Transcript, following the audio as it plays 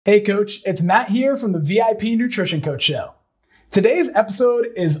Hey coach, it's Matt here from the VIP Nutrition Coach Show. Today's episode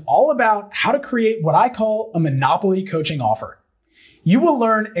is all about how to create what I call a monopoly coaching offer. You will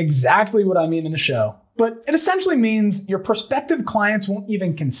learn exactly what I mean in the show, but it essentially means your prospective clients won't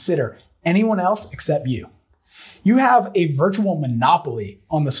even consider anyone else except you. You have a virtual monopoly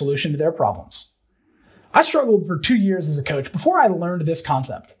on the solution to their problems. I struggled for 2 years as a coach before I learned this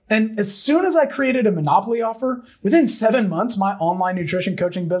concept. And as soon as I created a monopoly offer, within 7 months, my online nutrition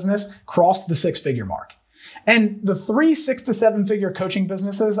coaching business crossed the 6-figure mark. And the 3 6 to 7-figure coaching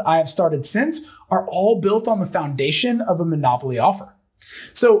businesses I have started since are all built on the foundation of a monopoly offer.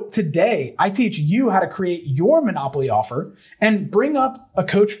 So today, I teach you how to create your monopoly offer and bring up a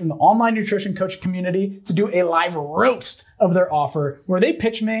coach from the online nutrition coach community to do a live roast of their offer where they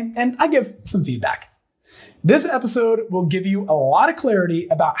pitch me and I give some feedback. This episode will give you a lot of clarity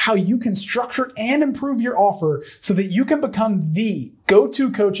about how you can structure and improve your offer so that you can become the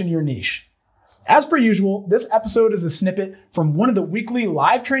go-to coach in your niche. As per usual, this episode is a snippet from one of the weekly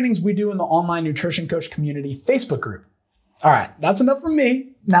live trainings we do in the online nutrition coach community Facebook group. All right, that's enough from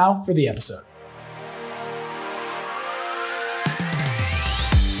me. Now for the episode.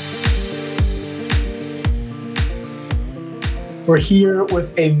 We're here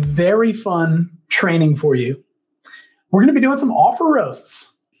with a very fun training for you. We're going to be doing some offer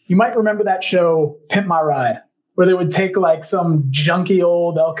roasts. You might remember that show, Pimp My Ride, where they would take like some junky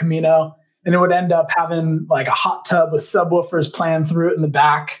old El Camino and it would end up having like a hot tub with subwoofers playing through it in the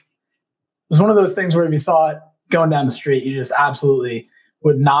back. It was one of those things where if you saw it going down the street, you just absolutely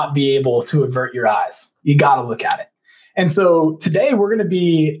would not be able to avert your eyes. You got to look at it. And so today we're going to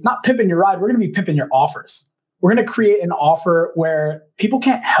be not pimping your ride, we're going to be pimping your offers. We're going to create an offer where people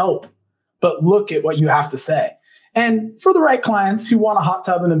can't help but look at what you have to say. And for the right clients who want a hot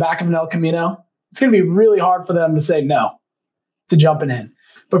tub in the back of an El Camino, it's going to be really hard for them to say no to jumping in.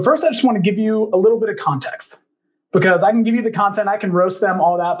 But first, I just want to give you a little bit of context because I can give you the content, I can roast them,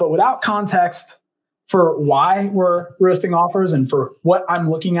 all that, but without context for why we're roasting offers and for what I'm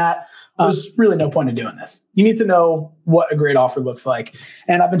looking at, there's really no point in doing this. You need to know what a great offer looks like.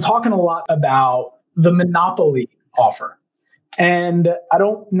 And I've been talking a lot about the monopoly offer. And I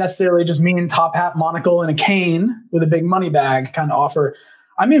don't necessarily just mean top hat, monocle, and a cane with a big money bag kind of offer.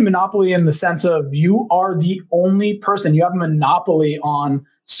 I mean monopoly in the sense of you are the only person, you have a monopoly on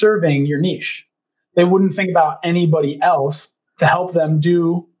serving your niche. They wouldn't think about anybody else to help them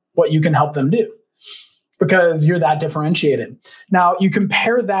do what you can help them do because you're that differentiated. Now, you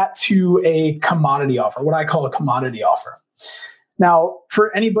compare that to a commodity offer, what I call a commodity offer. Now,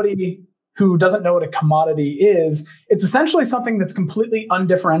 for anybody who doesn't know what a commodity is, it's essentially something that's completely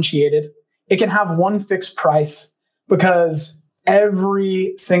undifferentiated. It can have one fixed price because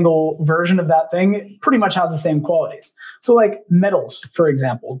every single version of that thing pretty much has the same qualities. So like metals, for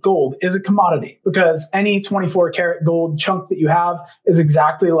example, gold is a commodity because any 24 karat gold chunk that you have is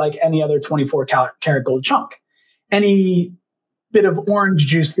exactly like any other 24 karat gold chunk. Any bit of orange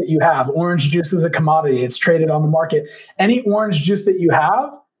juice that you have, orange juice is a commodity. It's traded on the market. Any orange juice that you have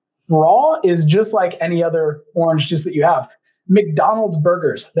raw is just like any other orange juice that you have. McDonald's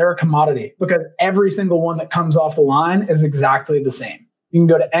burgers, they're a commodity because every single one that comes off the line is exactly the same. You can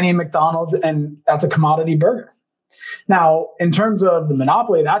go to any McDonald's and that's a commodity burger. Now, in terms of the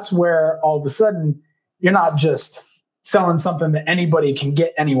monopoly, that's where all of a sudden you're not just selling something that anybody can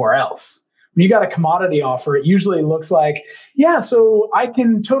get anywhere else. When you got a commodity offer, it usually looks like, yeah, so I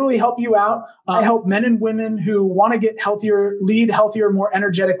can totally help you out. I help men and women who want to get healthier, lead healthier, more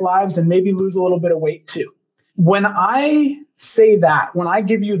energetic lives, and maybe lose a little bit of weight too. When I say that, when I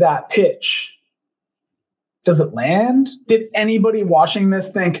give you that pitch, does it land? Did anybody watching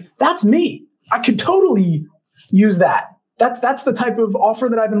this think, that's me? I could totally use that. That's the type of offer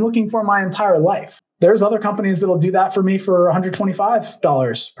that I've been looking for my entire life. There's other companies that'll do that for me for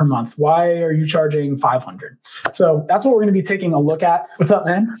 $125 per month. Why are you charging $500? So that's what we're going to be taking a look at. What's up,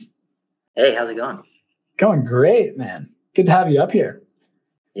 man? Hey, how's it going? Going great, man. Good to have you up here.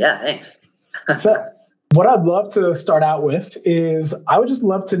 Yeah, thanks. So what I'd love to start out with is I would just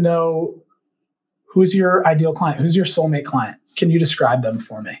love to know who's your ideal client? Who's your soulmate client? Can you describe them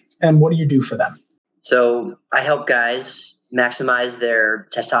for me? And what do you do for them? So I help guys maximize their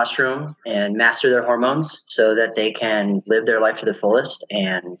testosterone and master their hormones so that they can live their life to the fullest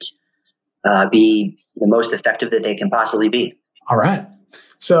and be the most effective that they can possibly be. All right.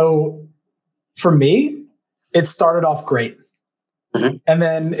 So for me, it started off great. Mm-hmm. And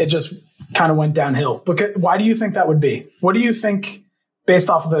then it just kind of went downhill. Because why do you think that would be? What do you think, based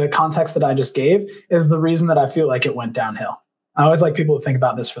off of the context that I just gave, is the reason that I feel like it went downhill? I always like people to think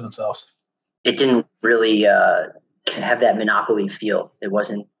about this for themselves. It didn't really have that monopoly feel. It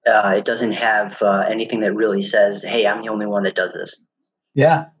wasn't. It doesn't have anything that really says, "Hey, I'm the only one that does this."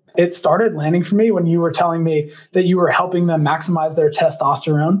 Yeah. It started landing for me when you were telling me that you were helping them maximize their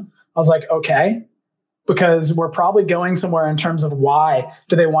testosterone. I was like, okay, because we're probably going somewhere in terms of why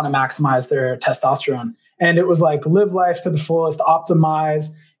do they want to maximize their testosterone. And it was like live life to the fullest,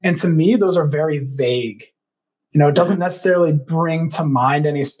 optimize. And to me, those are very vague. It doesn't necessarily bring to mind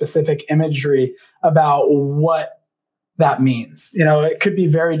any specific imagery about what that means. It could be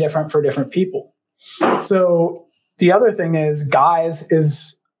very different for different people. So the other thing is guys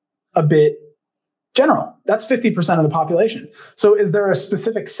is a bit general. That's 50% of the population. So is there a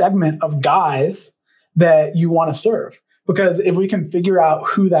specific segment of guys that you want to serve? Because if we can figure out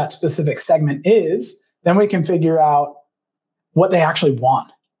who that specific segment is, then we can figure out what they actually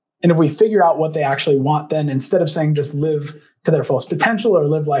want. And if we figure out what they actually want, then instead of saying just live to their fullest potential or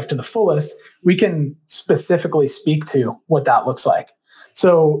live life to the fullest, we can specifically speak to what that looks like.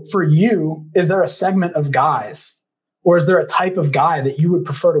 So for you, is there a segment of guys, or is there a type of guy that you would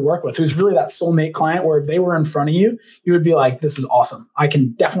prefer to work with who's really that soulmate client where if they were in front of you, you would be like, this is awesome. I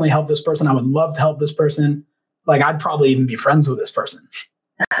can definitely help this person. I would love to help this person. Like I'd probably even be friends with this person.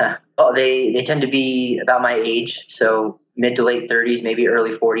 Well, they tend to be about my age. So mid to late 30s, maybe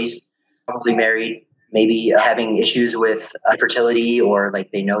early 40s, probably married, maybe having issues with fertility, or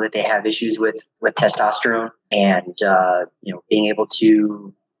like they know that they have issues with testosterone, and being able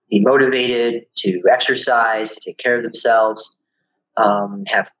to be motivated to exercise, to take care of themselves,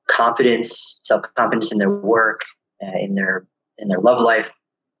 have confidence, self-confidence in their work, in their love life,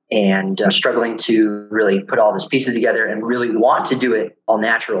 and struggling to really put all these pieces together and really want to do it all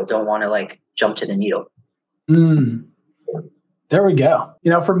natural. Don't want to like jump to the needle. There we go.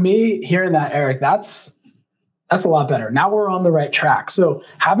 For me, hearing that, Eric, that's a lot better. Now we're on the right track. So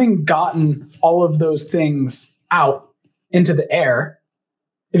having gotten all of those things out into the air,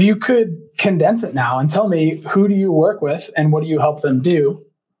 if you could condense it now and tell me, who do you work with and what do you help them do?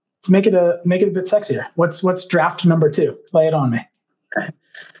 Let's make it a bit sexier. What's draft number 2? Lay it on me. Okay.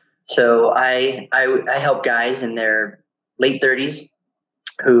 So I help guys in their late 30s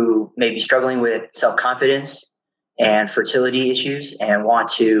who may be struggling with self-confidence and fertility issues and want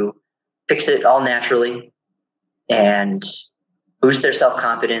to fix it all naturally and boost their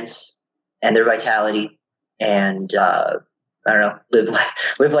self-confidence and their vitality and live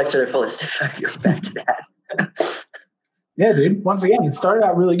life to their fullest. If I go back to that. Yeah, dude. Once again, it started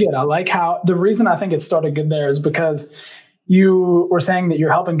out really good. I like how the reason I think it started good there is because you were saying that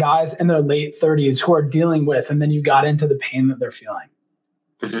you're helping guys in their late 30s who are dealing with, and then you got into the pain that they're feeling.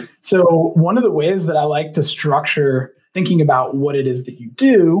 Mm-hmm. So one of the ways that I like to structure thinking about what it is that you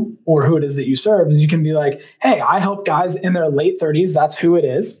do or who it is that you serve is you can be like, hey, I help guys in their late 30s. That's who it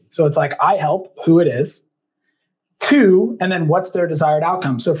is. So it's like, I help who it is. 2, and then what's their desired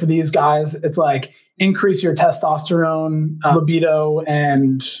outcome? So for these guys, it's like increase your testosterone, libido,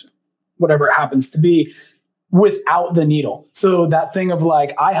 and whatever it happens to be without the needle. So that thing of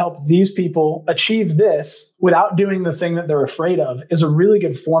like, I help these people achieve this without doing the thing that they're afraid of is a really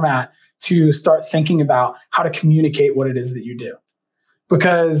good format to start thinking about how to communicate what it is that you do.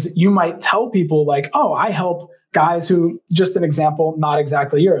 Because you might tell people like, oh, I help guys who, just an example, not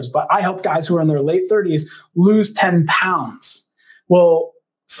exactly yours, but I help guys who are in their late 30s lose 10 pounds. Well,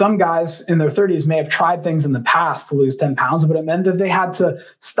 some guys in their 30s may have tried things in the past to lose 10 pounds, but it meant that they had to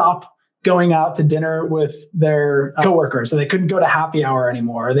stop going out to dinner with their coworkers. So they couldn't go to happy hour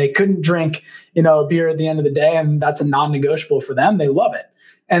anymore. Or they couldn't drink, a beer at the end of the day. And that's a non-negotiable for them. They love it.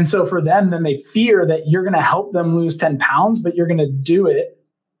 And so for them, then they fear that you're going to help them lose 10 pounds, but you're going to do it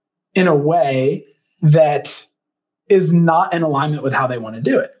in a way that is not in alignment with how they want to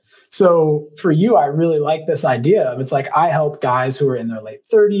do it. So for you, I really like this idea of it's like, I help guys who are in their late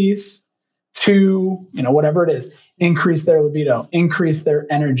 30s to, whatever it is, increase their libido, increase their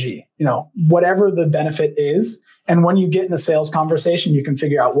energy, whatever the benefit is. And when you get in a sales conversation, you can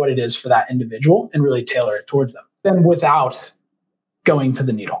figure out what it is for that individual and really tailor it towards them. Then without going to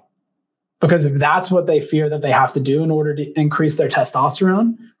the needle. Because if that's what they fear that they have to do in order to increase their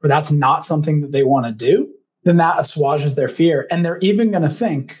testosterone, or that's not something that they want to do, then that assuages their fear. And they're even going to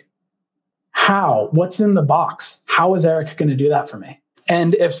think, how? What's in the box? How is Eric going to do that for me?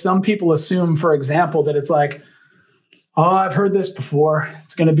 And if some people assume, for example, that it's like, oh, I've heard this before.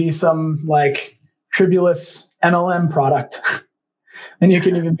 It's going to be some like tribulous MLM product. And you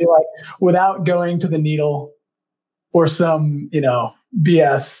can even be like, without going to the needle or some,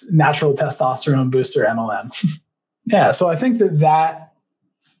 BS natural testosterone booster MLM. Yeah. So I think that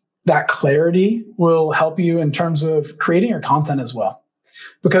clarity will help you in terms of creating your content as well.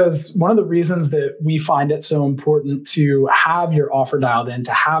 Because one of the reasons that we find it so important to have your offer dialed in,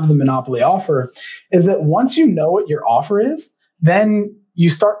 to have the monopoly offer, is that once you know what your offer is, then you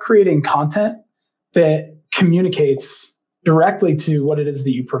start creating content that communicates directly to what it is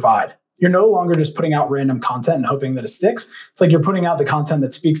that you provide. You're no longer just putting out random content and hoping that it sticks. It's like you're putting out the content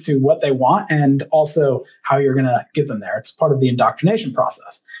that speaks to what they want and also how you're going to get them there. It's part of the indoctrination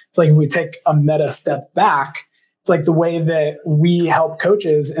process. It's like if we take a meta step back, it's like the way that we help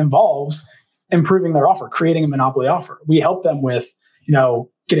coaches involves improving their offer, creating a monopoly offer. We help them with,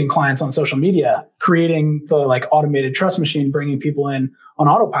 getting clients on social media, creating the like automated trust machine, bringing people in on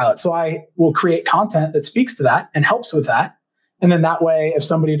autopilot. So I will create content that speaks to that and helps with that. And then that way, if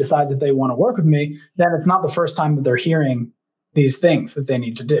somebody decides that they want to work with me, then it's not the first time that they're hearing these things that they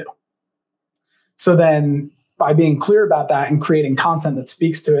need to do. So then by being clear about that and creating content that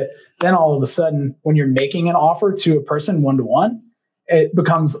speaks to it, then all of a sudden, when you're making an offer to a person one-to-one, it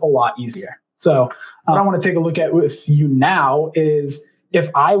becomes a lot easier. So what I want to take a look at with you now is if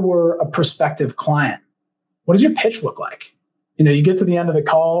I were a prospective client, what does your pitch look like? You get to the end of the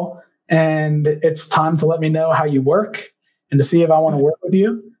call and it's time to let me know how you work and to see if I want to work with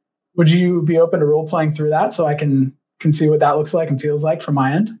you. Would you be open to role playing through that so I can see what that looks like and feels like from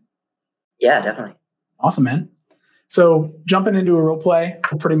my end? Yeah, definitely. Awesome, man. So jumping into a role play,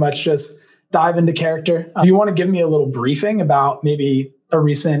 we'll pretty much just dive into character. Do you want to give me a little briefing about maybe a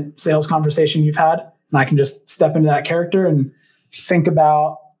recent sales conversation you've had? And I can just step into that character and think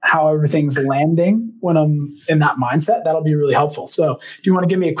about how everything's landing when I'm in that mindset. That'll be really helpful. So do you want to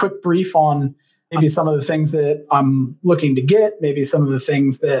give me a quick brief on maybe some of the things that I'm looking to get, maybe some of the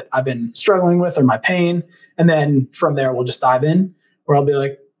things that I've been struggling with or my pain? And then from there, we'll just dive in where I'll be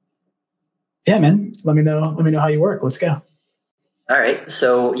like, yeah, man, let me know how you work. Let's go. All right.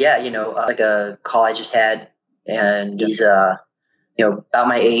 So yeah, like a call I just had, and he's, about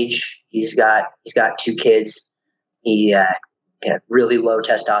my age. He's got 2 kids. He had really low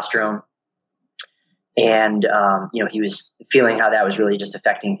testosterone, and he was feeling how that was really just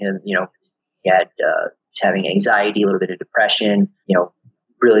affecting him. He had he's having anxiety, a little bit of depression.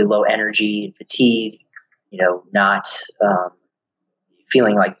 Really low energy and fatigue. Not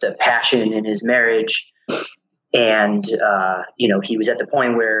feeling like the passion in his marriage. And, he was at the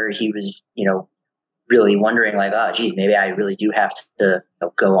point where he was, really wondering like, oh, geez, maybe I really do have to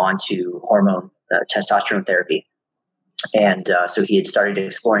go on to hormone testosterone therapy. And so he had started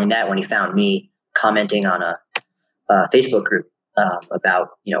exploring that when he found me commenting on a Facebook group about,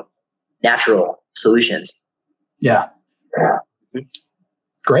 natural solutions. Yeah.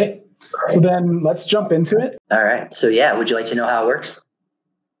 Great. So then let's jump into it. All right. So yeah, would you like to know how it works?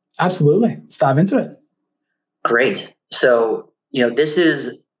 Absolutely. Let's dive into it. Great. So, this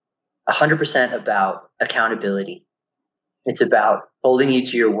is 100% about accountability. It's about holding you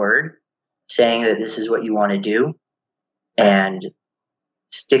to your word, saying that this is what you want to do, and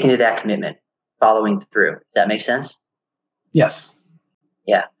sticking to that commitment, following through. Does that make sense? Yes.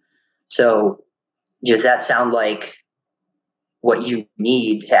 Yeah. So does that sound like what you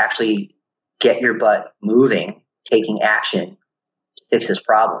need to actually get your butt moving, taking action to fix this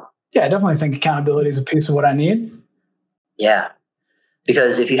problem? Yeah, I definitely think accountability is a piece of what I need. Yeah.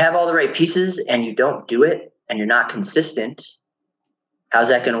 Because if you have all the right pieces and you don't do it and you're not consistent, how's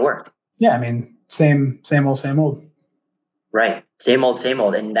that going to work? Yeah, I mean, same old. Right. Same old.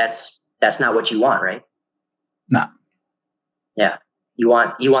 And that's not what you want, right? No. Yeah. You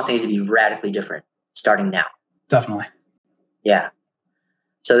want things to be radically different starting now. Definitely. Yeah.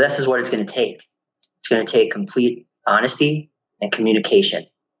 So this is what it's going to take. It's going to take complete honesty and communication.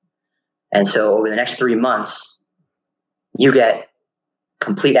 And so over the next 3 months, you get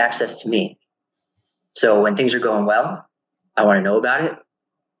complete access to me. So when things are going well, I want to know about it.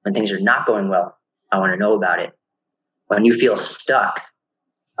 When things are not going well, I want to know about it. When you feel stuck,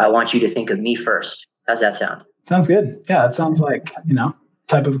 I want you to think of me first. How's that sound? Sounds good. Yeah, it sounds like,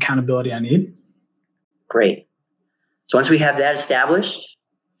 type of accountability I need. Great. So once we have that established,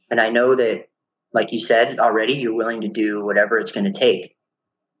 and I know that, like you said already, you're willing to do whatever it's going to take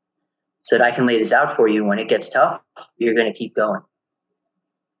so that I can lay this out for you. When it gets tough, you're going to keep going.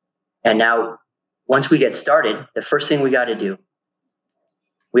 And now, once we get started, the first thing we got to do,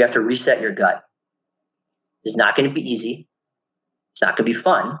 we have to reset your gut. It's not going to be easy. It's not going to be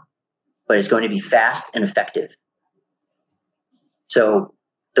fun, but it's going to be fast and effective. So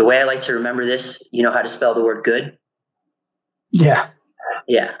the way I like to remember this, you know how to spell the word good? Yeah.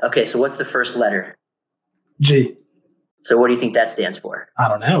 Yeah. Okay. So what's the first letter? G. So what do you think that stands for? I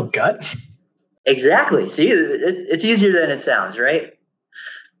don't know. Gut. Exactly. See, it's easier than it sounds, right?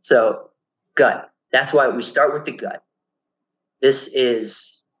 So gut. That's why we start with the gut. this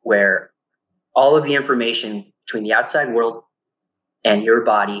is where all of the information between the outside world and your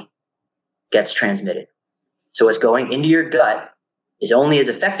body gets transmitted. So what's going into your gut is only as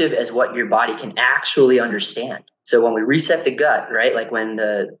effective as what your body can actually understand. So when we reset the gut, right, like when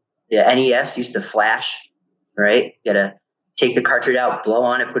the NES used to flash, right, you gotta take the cartridge out, blow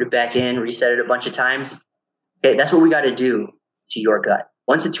on it, put it back in, reset it a bunch of times. Okay, that's what we got to do to your gut.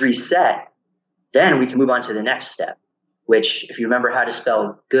 Once it's reset, then we can move on to the next step, which, if you remember how to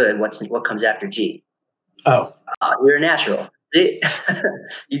spell good, what comes after G? Oh. You're a natural.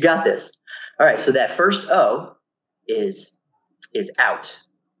 You got this. All right, so that first O is out,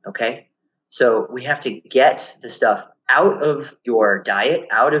 okay? So we have to get the stuff out of your diet,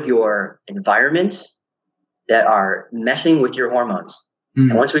 out of your environment that are messing with your hormones.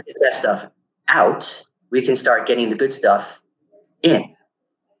 And once we get that stuff out, we can start getting the good stuff in,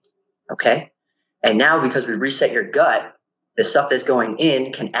 okay? And now, because we reset your gut, the stuff that's going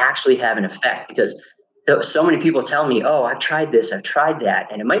in can actually have an effect, because so many people tell me, oh, I've tried this, I've tried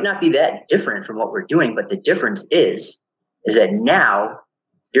that. And it might not be that different from what we're doing, but the difference is that now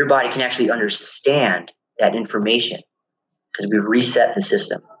your body can actually understand that information because we've reset the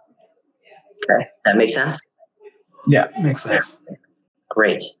system. Okay, that makes sense? Yeah, makes sense.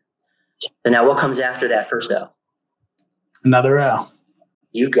 Great. So now what comes after that first O? Another O.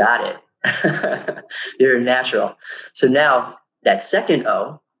 You got it. You're a natural. So now that second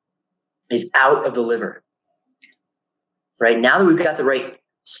O is out of the liver. Right now that we've got the right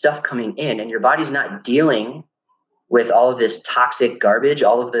stuff coming in and your body's not dealing with all of this toxic garbage,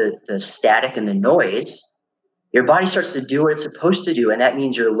 all of the static and the noise, your body starts to do what it's supposed to do. And that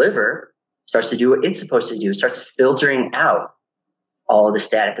means your liver starts to do what it's supposed to do. It starts filtering out all the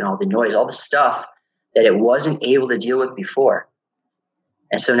static and all the noise, all the stuff that it wasn't able to deal with before.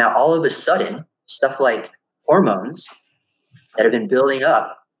 And so now all of a sudden, stuff like hormones that have been building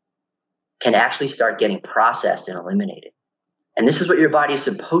up can actually start getting processed and eliminated. And this is what your body is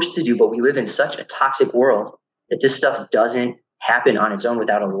supposed to do, but we live in such a toxic world that this stuff doesn't happen on its own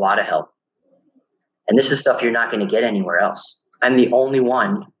without a lot of help. And this is stuff you're not going to get anywhere else. I'm the only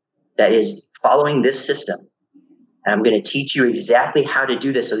one that is following this system. And I'm going to teach you exactly how to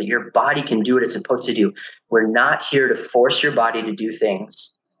do this so that your body can do what it's supposed to do. We're not here to force your body to do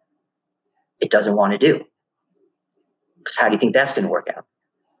things it doesn't want to do. Because how do you think that's going to work out?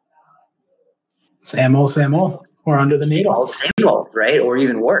 Same old, or under the needle. Same old, right? Or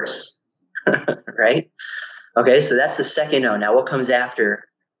even worse, right? Okay, so that's the second O. Now what comes after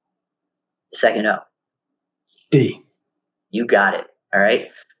the second O? D. You got it, all right?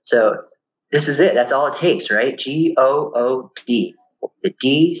 So this is it. That's all it takes, right? G-O-O-D. The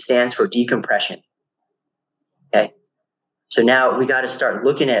D stands for decompression, okay? So now we got to start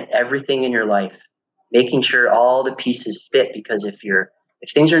looking at everything in your life, making sure all the pieces fit, because if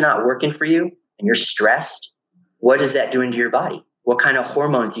things are not working for you and you're stressed, what is that doing to your body? What kind of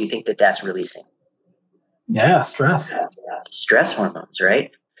hormones do you think that's releasing? Yeah, stress. Stress hormones,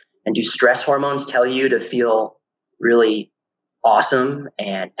 right? And do stress hormones tell you to feel really awesome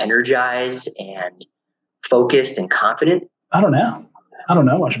and energized and focused and confident? I don't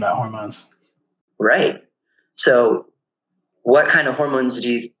know much about hormones. Right. So what kind of hormones what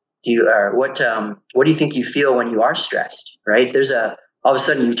do you think you feel when you are stressed, right? If there's all of a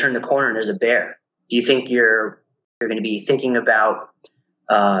sudden you turn the corner and there's a bear, do you think you're going to be thinking about,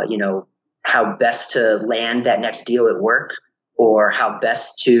 how best to land that next deal at work, or how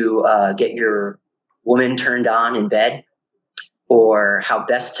best to get your woman turned on in bed, or how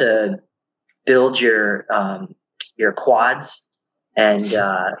best to build your quads and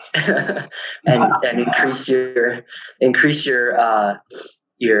and increase your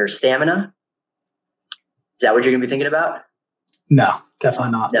stamina? Is that what you're going to be thinking about? No,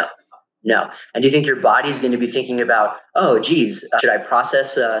 definitely not. No. And do you think your body's going to be thinking about, oh, geez, should I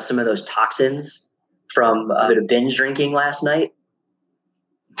process some of those toxins from a bit of binge drinking last night?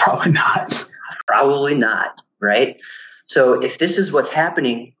 Probably not. Probably not, right? So if this is what's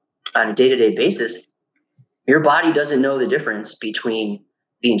happening on a day-to-day basis, your body doesn't know the difference between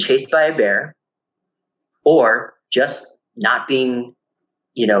being chased by a bear or just not being,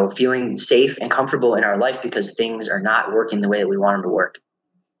 feeling safe and comfortable in our life because things are not working the way that we want them to work.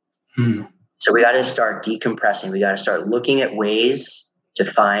 So we got to start decompressing. We got to start looking at ways to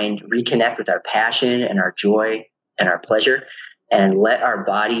reconnect with our passion and our joy and our pleasure, and let our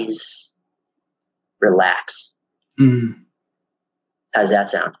bodies relax. How does that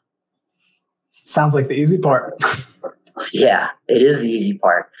sound? Sounds like the easy part. Yeah, it is the easy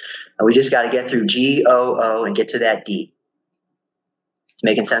part. And we just got to get through G-O-O and get to that D. It's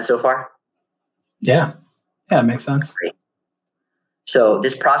making sense so far? Yeah, it makes sense. Great. So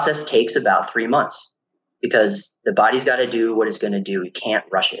this process takes about 3 months because the body's got to do what it's going to do. You can't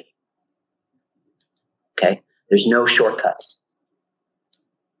rush it. Okay. There's no shortcuts.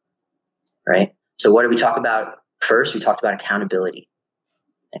 Right. So what did we talk about first? We talked about accountability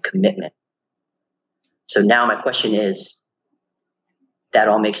and commitment. So now my question is, that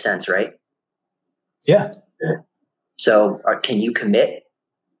all makes sense, right? Yeah. So can you commit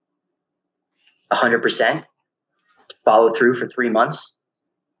 100% to follow through for 3 months?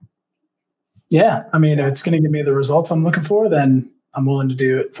 Yeah. I mean, if it's going to give me the results I'm looking for, then I'm willing to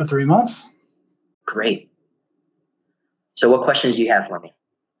do it for 3 months. Great. So what questions do you have for me?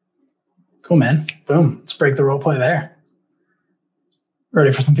 Cool, man. Boom. Let's break the role play there.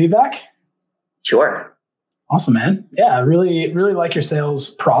 Ready for some feedback? Sure. Awesome, man. Yeah, I really, really like your sales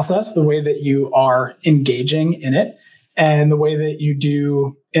process, the way that you are engaging in it, and the way that you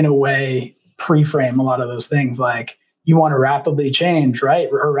do, in a way, pre-frame a lot of those things. Like you want to rapidly change, right?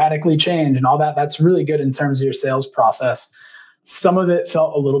 Or radically change and all that. That's really good in terms of your sales process. Some of it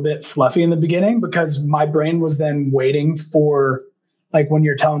felt a little bit fluffy in the beginning because my brain was then waiting for, like, when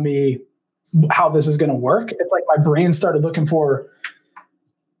you're telling me how this is going to work, it's like my brain started looking for,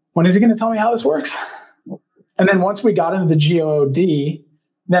 when is he going to tell me how this works? And then once we got into the GOD,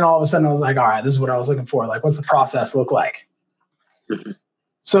 then all of a sudden I was like, all right, this is what I was looking for. Like, what's the process look like?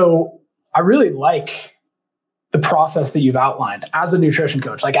 So I really like the process that you've outlined as a nutrition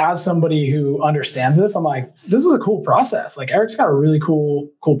coach. Like, as somebody who understands this, I'm like, this is a cool process. Like, Eric's got a really cool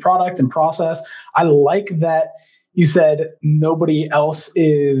product and process. I like that you said nobody else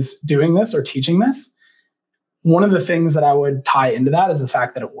is doing this or teaching this. One of the things that I would tie into that is the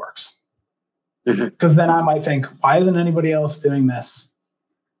fact that it works. Because then I might think, why isn't anybody else doing this?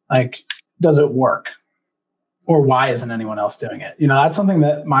 Like, does it work? Or why isn't anyone else doing it? You know, that's something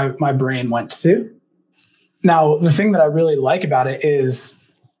that my brain went to. Now, the thing that I really like about it is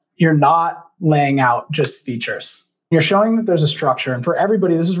you're not laying out just features. You're showing that there's a structure. And for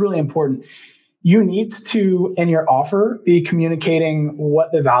everybody, this is really important. You need to, in your offer, be communicating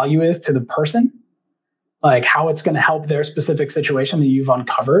what the value is to the person, like how it's going to help their specific situation that you've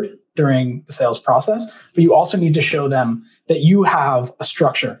uncovered during the sales process. But you also need to show them that you have a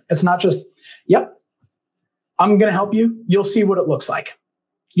structure. It's not just, yep, I'm going to help you. You'll see what it looks like.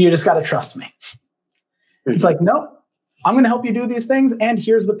 You just got to trust me. It's like, no, I'm going to help you do these things. And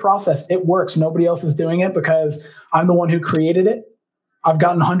here's the process. It works. Nobody else is doing it because I'm the one who created it. I've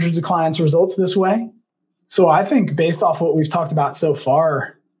gotten hundreds of clients' results this way. So I think based off what we've talked about so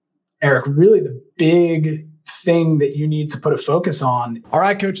far, Eric, really the big thing that you need to put a focus on. All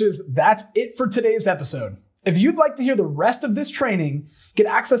right, coaches, that's it for today's episode. If you'd like to hear the rest of this training, get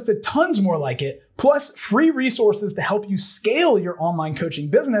access to tons more like it, plus free resources to help you scale your online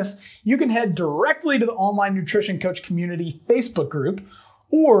coaching business, you can head directly to the Online Nutrition Coach Community Facebook group,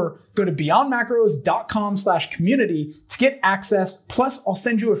 or go to beyondmacros.com/community to get access. Plus, I'll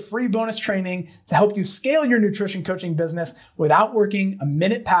send you a free bonus training to help you scale your nutrition coaching business without working a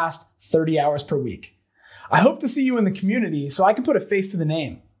minute past 30 hours per week. I hope to see you in the community so I can put a face to the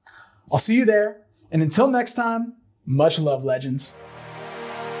name. I'll see you there. And until next time, much love, legends.